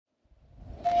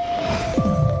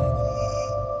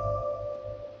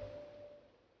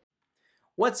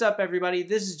What's up, everybody?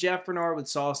 This is Jeff Bernard with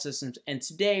Solve Systems, and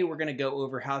today we're going to go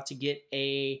over how to get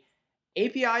a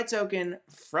API token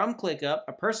from ClickUp,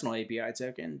 a personal API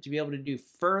token, to be able to do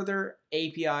further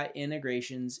API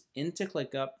integrations into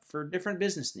ClickUp for different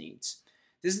business needs.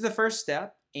 This is the first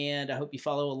step, and I hope you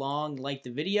follow along, like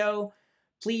the video.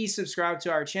 Please subscribe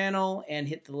to our channel and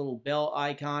hit the little bell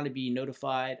icon to be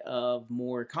notified of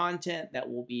more content that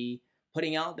we'll be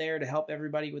putting out there to help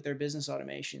everybody with their business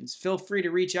automations. Feel free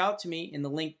to reach out to me in the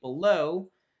link below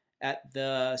at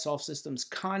the Solve Systems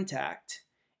contact,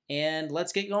 and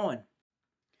let's get going.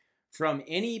 From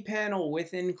any panel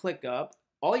within ClickUp,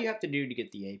 all you have to do to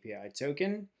get the API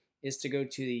token is to go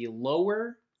to the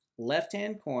lower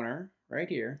left-hand corner right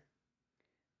here,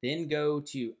 then go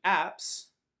to Apps,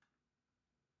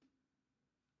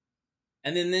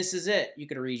 and then this is it. You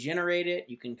can regenerate it,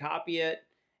 you can copy it,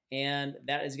 and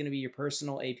that is going to be your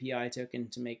personal API token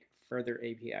to make further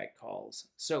API calls.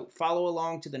 So follow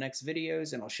along to the next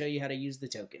videos and I'll show you how to use the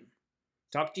token.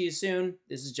 Talk to you soon.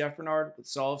 This is Jeff Bernard with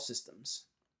Solve Systems.